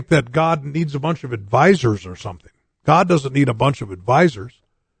think that God needs a bunch of advisors or something. God doesn't need a bunch of advisors.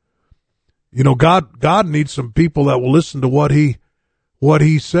 You know, God needs some people that will listen to what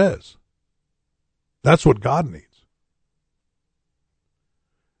he says. That's what God needs.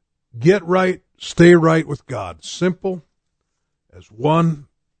 Get right, stay right with God. Simple as 1,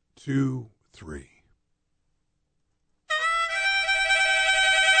 2, 3.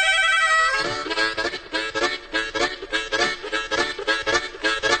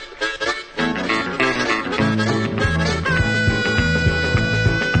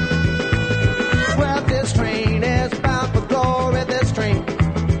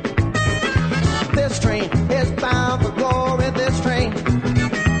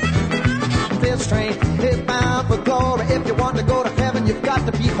 If you want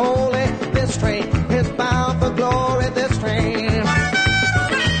got to be holy. This train is bound for glory. This train.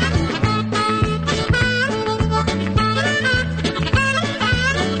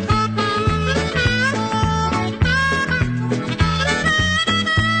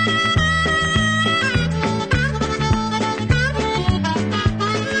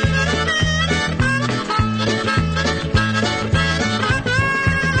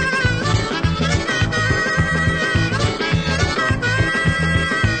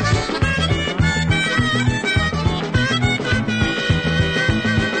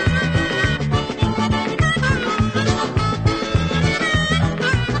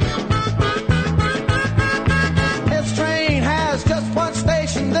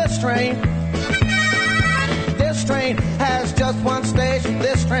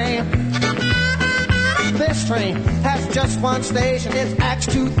 Has just one station. It's Acts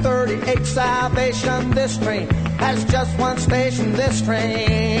 2:38 salvation. This train has just one station. This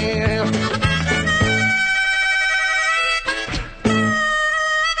train.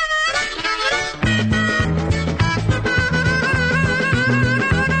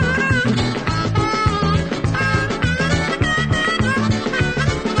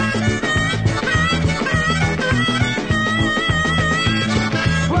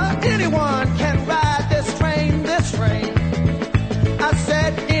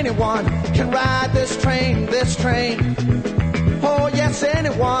 This train. Oh, yes,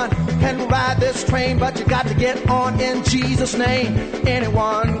 anyone can ride this train, but you got to get on in Jesus' name.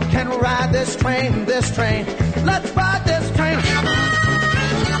 Anyone can ride this train, this train. Let's ride this train.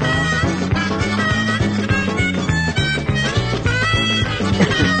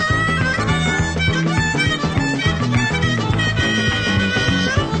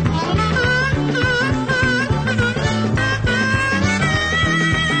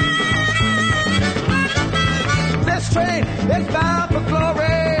 It's bound for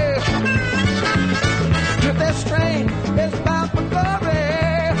glory. This train is bound for glory.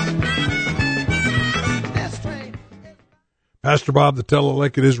 This train. Pastor Bob, the Tell It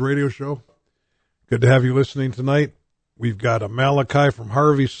Like It Is radio show. Good to have you listening tonight. We've got a Malachi from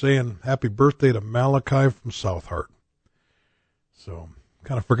Harvey saying happy birthday to Malachi from South Hart. So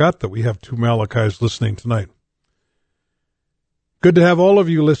kind of forgot that we have two Malachis listening tonight. Good to have all of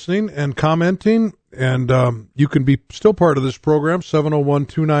you listening and commenting. And you can be still part of this program,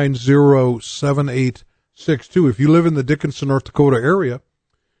 701-290-7862. If you live in the Dickinson, North Dakota area,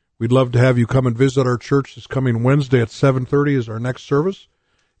 we'd love to have you come and visit our church this coming Wednesday at 7:30 is our next service.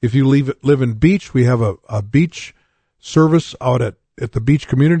 If you live in Beach, we have a beach service out at the Beach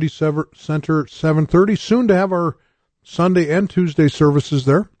Community Center at 7:30. Soon to have our Sunday and Tuesday services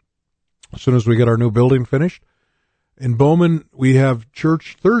there as soon as we get our new building finished. In Bowman, we have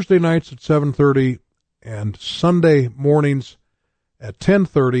church Thursday nights at 7:30 and Sunday mornings at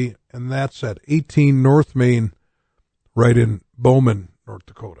 10:30, and that's at 18 North Main, right in Bowman, North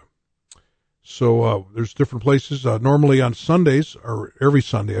Dakota. So there's different places. Normally on Sundays, or every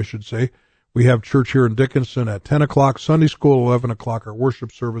Sunday, I should say, we have church here in Dickinson at 10 o'clock, Sunday school 11 o'clock, our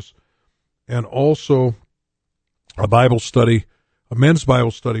worship service, and also a Bible study, a men's Bible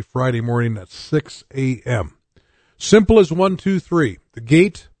study Friday morning at 6 a.m. Simple as 1, 2, 3. The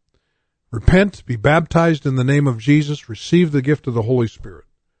gate, repent, be baptized in the name of Jesus, receive the gift of the Holy Spirit.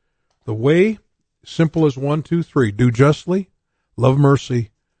 The way, simple as 1, 2, 3. Do justly, love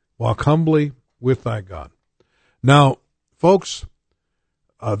mercy, walk humbly with thy God. Now, folks,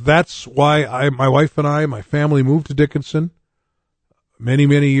 that's why my wife and I, my family moved to Dickinson many,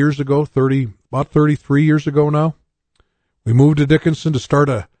 many years ago, about 33 years ago now. We moved to Dickinson to start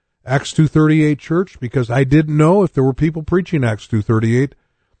a Acts 2:38 church because I didn't know if there were people preaching Acts 2:38,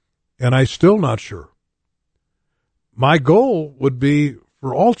 and I'm still not sure. My goal would be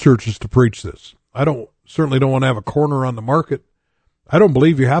for all churches to preach this. I certainly don't want to have a corner on the market. I don't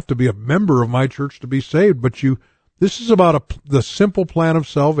believe you have to be a member of my church to be saved, but this is about the simple plan of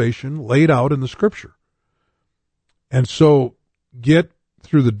salvation laid out in the Scripture. And so get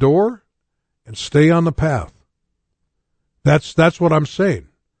through the door and stay on the path. That's what I'm saying.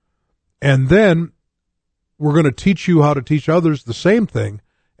 And then we're going to teach you how to teach others the same thing.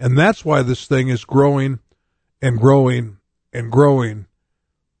 And that's why this thing is growing and growing and growing.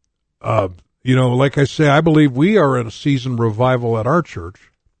 Like I say, I believe we are in a season of revival at our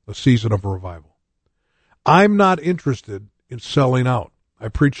church, a season of revival. I'm not interested in selling out. I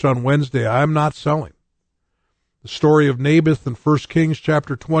preached on Wednesday. I'm not selling. The story of Naboth in 1 Kings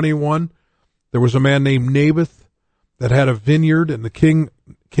chapter 21, there was a man named Naboth that had a vineyard, and the King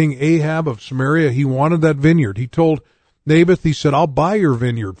Ahab of Samaria, he wanted that vineyard. He told Naboth, he said, I'll buy your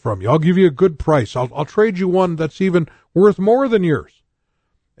vineyard from you. I'll give you a good price. I'll trade you one that's even worth more than yours.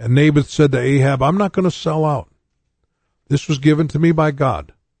 And Naboth said to Ahab, I'm not going to sell out. This was given to me by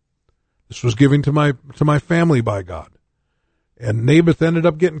God. This was given to my family by God. And Naboth ended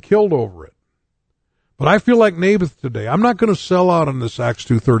up getting killed over it. But I feel like Naboth today. I'm not going to sell out on this Acts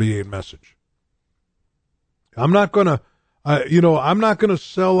 2:38 message. I'm not going to, I'm not going to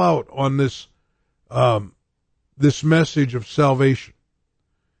sell out on this, this message of salvation.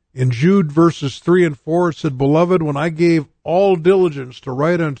 In Jude verses 3 and 4, it said, Beloved, when I gave all diligence to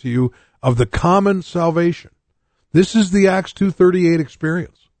write unto you of the common salvation. This is the Acts 2:38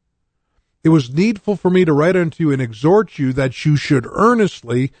 experience. It was needful for me to write unto you and exhort you that you should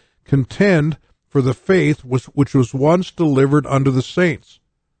earnestly contend for the faith which was once delivered unto the saints.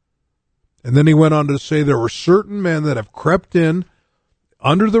 And then he went on to say there were certain men that have crept in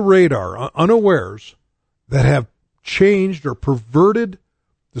under the radar, unawares, that have changed or perverted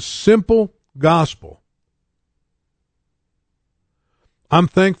the simple gospel. I'm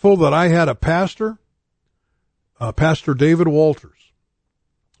thankful that I had a pastor, Pastor David Walters.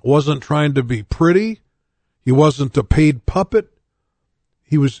 Wasn't trying to be pretty. He wasn't a paid puppet.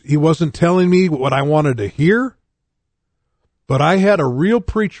 He wasn't telling me what I wanted to hear. But I had a real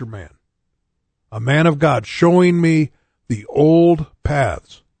preacher man, a man of God, showing me the old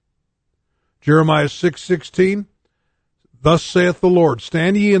paths. Jeremiah 6:16, Thus saith the Lord,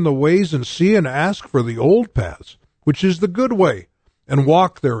 Stand ye in the ways and see and ask for the old paths, which is the good way, and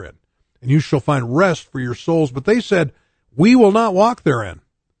walk therein, and you shall find rest for your souls. But they said, We will not walk therein.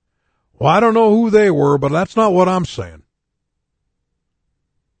 Well, I don't know who they were, but that's not what I'm saying.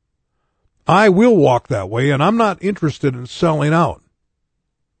 I will walk that way, and I'm not interested in selling out.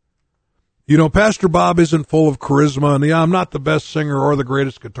 You know, Pastor Bob isn't full of charisma, and I'm not the best singer or the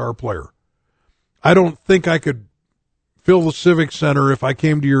greatest guitar player. I don't think I could fill the Civic Center if I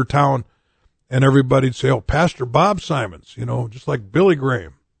came to your town and everybody'd say, oh, Pastor Bob Simons, just like Billy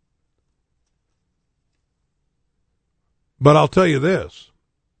Graham. But I'll tell you this.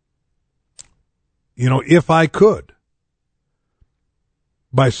 If I could,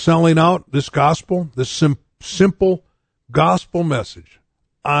 by selling out this gospel, this simple gospel message,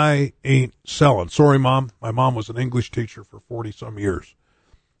 I ain't selling. Sorry, Mom. My mom was an English teacher for 40-some years.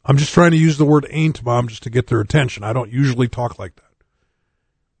 I'm just trying to use the word ain't, Mom, just to get their attention. I don't usually talk like that.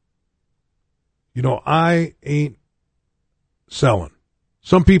 I ain't selling.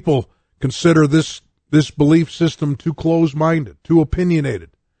 Some people consider this belief system too close-minded, too opinionated.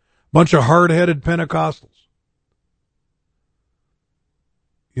 Bunch of hard-headed Pentecostals.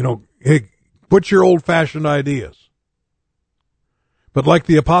 Hey, put your old-fashioned ideas. But like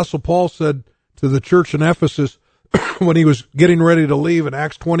the Apostle Paul said to the church in Ephesus when he was getting ready to leave in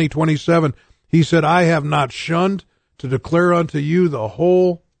Acts 20:27, he said, I have not shunned to declare unto you the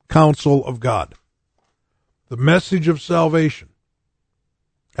whole counsel of God. The message of salvation.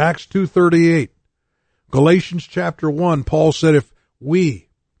 Acts 2:38. Galatians chapter 1, Paul said, if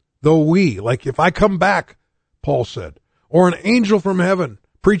I come back, Paul said, or an angel from heaven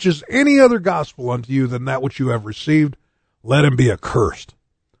preaches any other gospel unto you than that which you have received, let him be accursed.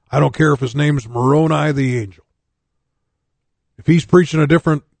 I don't care if his name's Moroni the angel. If he's preaching a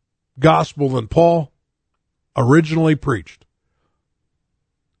different gospel than Paul originally preached,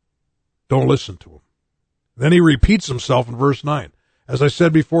 don't listen to him. Then he repeats himself in verse 9. As I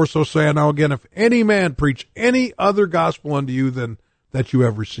said before, so say I now again, if any man preach any other gospel unto you than that you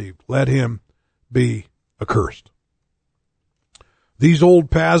have received, let him be accursed. These old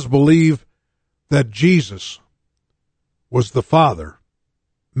paths believe that Jesus was the Father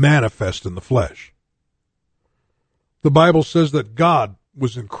manifest in the flesh. The Bible says that God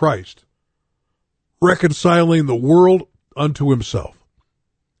was in Christ, reconciling the world unto himself.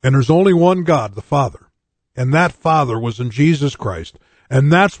 And there's only one God, the Father. And that Father was in Jesus Christ.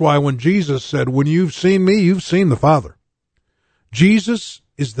 And that's why when Jesus said, when you've seen me, you've seen the Father. Jesus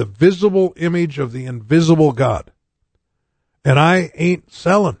is the visible image of the invisible God. And I ain't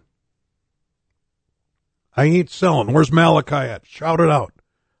selling. I ain't selling. Where's Malachi at? Shout it out.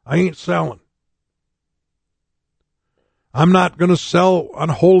 I ain't selling. I'm not going to sell on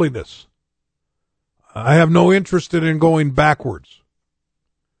holiness. I have no interest in going backwards.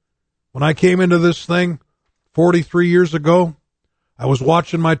 When I came into this thing 43 years ago, I was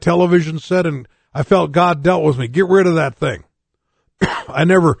watching my television set and I felt God dealt with me. Get rid of that thing.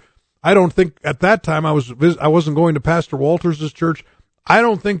 I don't think at that time I wasn't going to Pastor Walters' church. I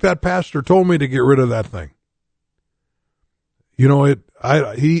don't think that pastor told me to get rid of that thing. He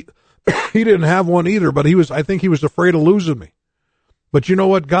didn't have one either, but I think he was afraid of losing me. But you know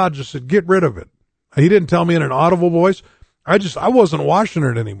what? God just said, get rid of it. He didn't tell me in an audible voice. I wasn't watching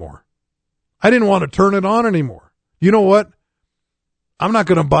it anymore. I didn't want to turn it on anymore. You know what? I'm not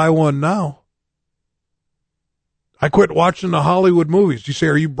going to buy one now. I quit watching the Hollywood movies. You say,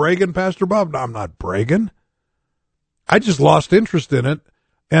 are you bragging, Pastor Bob? No, I'm not bragging. I just lost interest in it.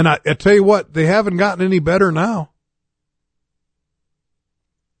 And I tell you what, they haven't gotten any better now.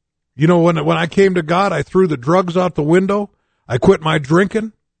 You know, when I came to God, I threw the drugs out the window. I quit my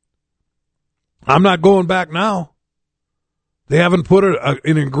drinking. I'm not going back now. They haven't put an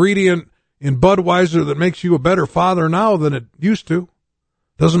ingredient in Budweiser that makes you a better father now than it used to.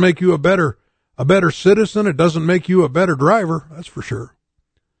 Doesn't make you a better citizen. It doesn't make you a better driver. That's for sure.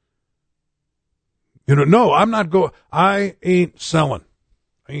 You know, no, I'm not going. I ain't selling.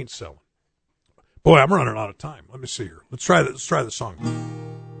 Boy, I'm running out of time. Let me see here. Let's try the song.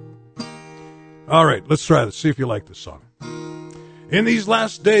 All right, let's try this. See if you like this song. In these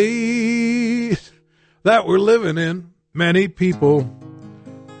last days that we're living in, many people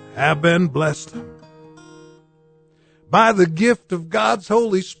have been blessed by the gift of God's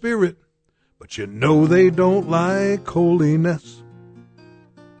Holy Spirit, but you know they don't like holiness.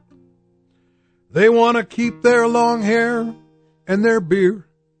 They want to keep their long hair and their beer,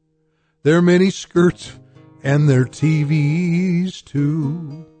 their mini skirts and their TVs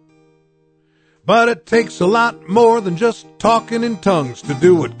too. But it takes a lot more than just talking in tongues to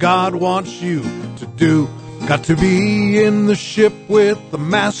do what God wants you to do. Got to be in the ship with the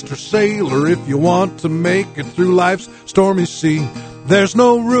master sailor if you want to make it through life's stormy sea. There's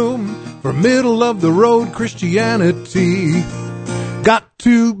no room for middle of the road Christianity. Got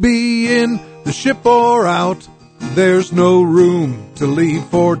to be in the ship or out. There's no room to leave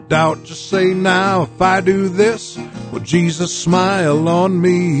for doubt. Just say now, if I do this, will Jesus smile on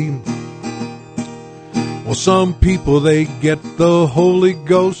me? Well, some people, they get the Holy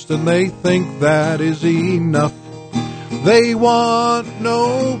Ghost and they think that is enough. They want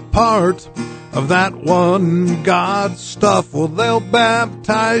no part of that one God stuff. Well, they'll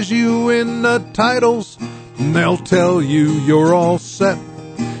baptize you in the titles and they'll tell you you're all set.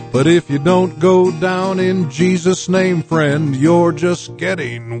 But if you don't go down in Jesus' name, friend, you're just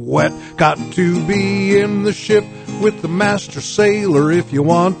getting wet. Got to be in the ship with the master sailor if you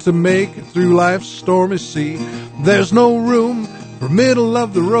want to make it through life's stormy sea. There's no room for middle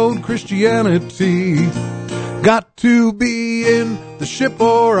of the road Christianity. Got to be in the ship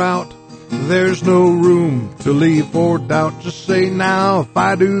or out. There's no room to leave for doubt. Just say now, if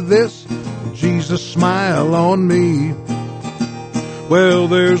I do this, will Jesus smile on me? Well,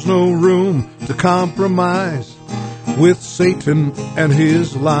 there's no room to compromise with Satan and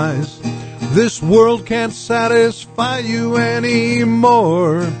his lies. This world can't satisfy you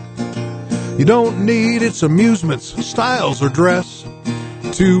anymore. You don't need its amusements, styles, or dress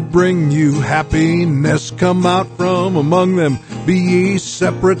to bring you happiness. Come out from among them, be ye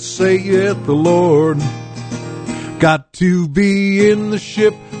separate, saith the Lord. Got to be in the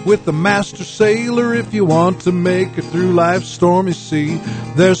ship with the master sailor if you want to make it through life's stormy sea.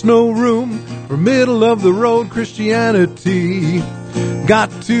 There's no room for middle of the road Christianity.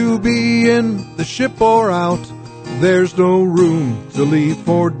 Got to be in the ship or out. There's no room to leave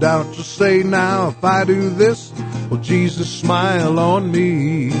for doubt. Just say now, if I do this, will Jesus smile on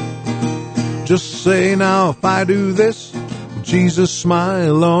me? Just say now, if I do this, will Jesus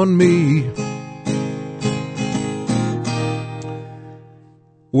smile on me?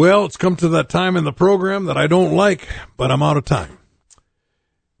 Well, it's come to that time in the program that I don't like, but I'm out of time.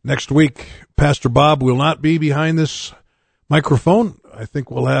 Next week, Pastor Bob will not be behind this microphone. I think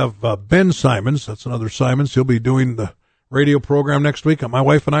we'll have Ben Simons. That's another Simons. He'll be doing the radio program next week. My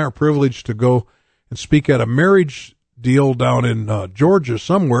wife and I are privileged to go and speak at a marriage deal down in Georgia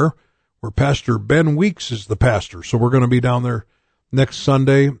somewhere where Pastor Ben Weeks is the pastor. So we're going to be down there next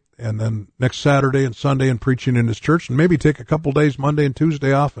Sunday and then next Saturday and Sunday and preaching in his church, and maybe take a couple days, Monday and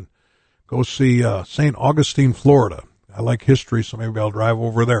Tuesday off, and go see St. Augustine, Florida. I like history, so maybe I'll drive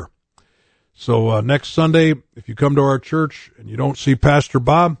over there. So next Sunday, if you come to our church and you don't see Pastor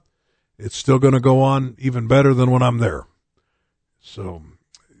Bob, it's still going to go on even better than when I'm there. So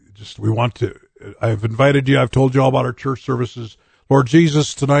I've invited you. I've told you all about our church services. Lord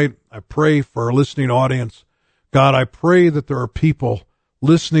Jesus, tonight I pray for our listening audience. God, I pray that there are people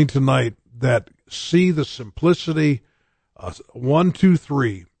listening tonight that see the simplicity, 1, 2,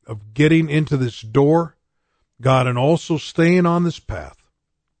 3 of getting into this door, God, and also staying on this path.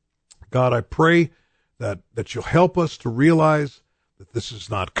 God, I pray that you'll help us to realize that this is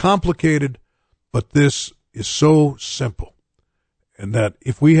not complicated, but this is so simple, and that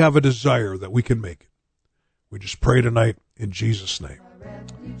if we have a desire that we can make it. We just pray tonight in Jesus' name.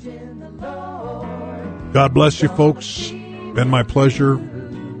 God bless you, folks. Been my pleasure.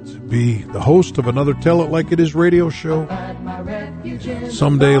 be the host of another Tell It Like It Is radio show.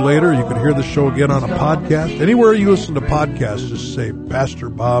 Someday later, you can hear the show again on a podcast. Anywhere you listen to podcasts, just say Pastor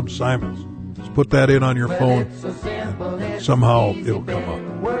Bob Simons. Just put that in on your phone, and somehow it'll come up.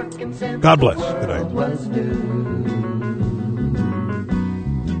 God bless. Good night.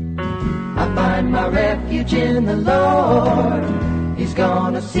 I find my refuge in the Lord. He's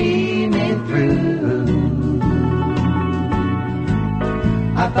gonna see me through.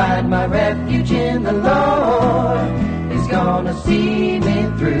 I find my refuge in the Lord. He's gonna see me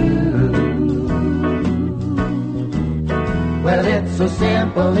through. Well, it's so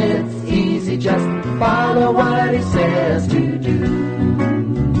simple, it's easy, just follow what he says to do.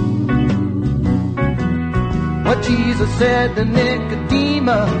 What Jesus said to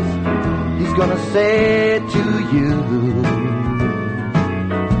Nicodemus, he's gonna say to you.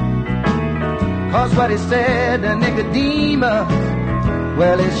 'Cause what he said to Nicodemus,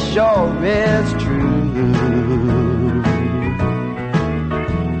 well, it sure is true.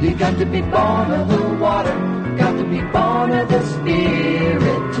 You got to be born of the water, got to be born of the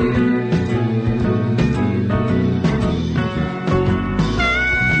Spirit too.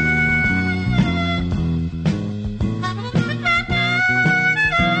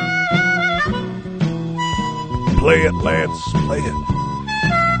 Play it, Lance. Play it.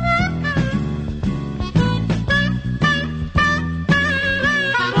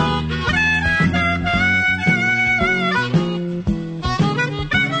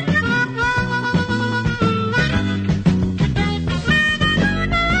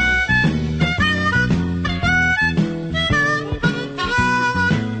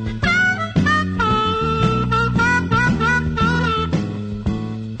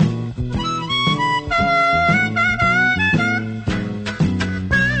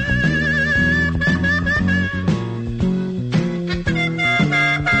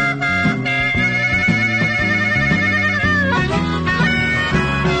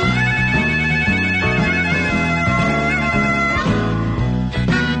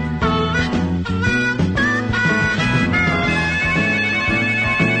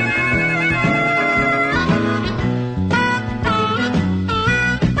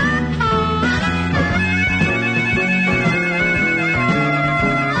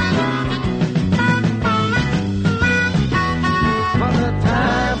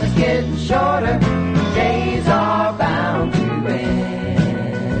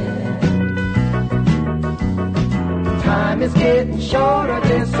 It's getting shorter,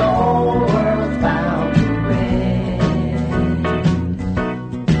 this old world's bound to end.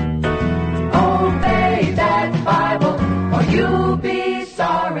 Obey that Bible, or you'll be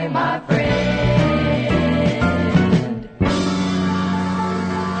sorry, my friend.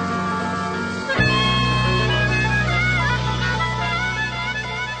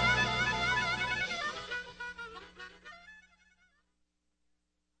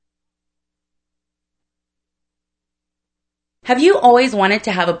 Have you always wanted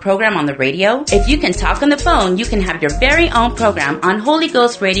to have a program on the radio? If you can talk on the phone, you can have your very own program on Holy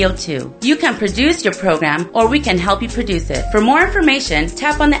Ghost Radio 2. You can produce your program, or we can help you produce it. For more information,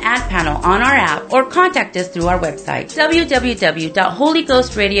 tap on the ad panel on our app or contact us through our website,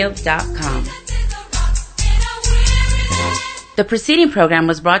 www.holyghostradio.com. The preceding program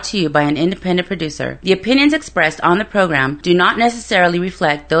was brought to you by an independent producer. The opinions expressed on the program do not necessarily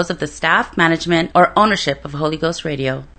reflect those of the staff, management, or ownership of Holy Ghost Radio.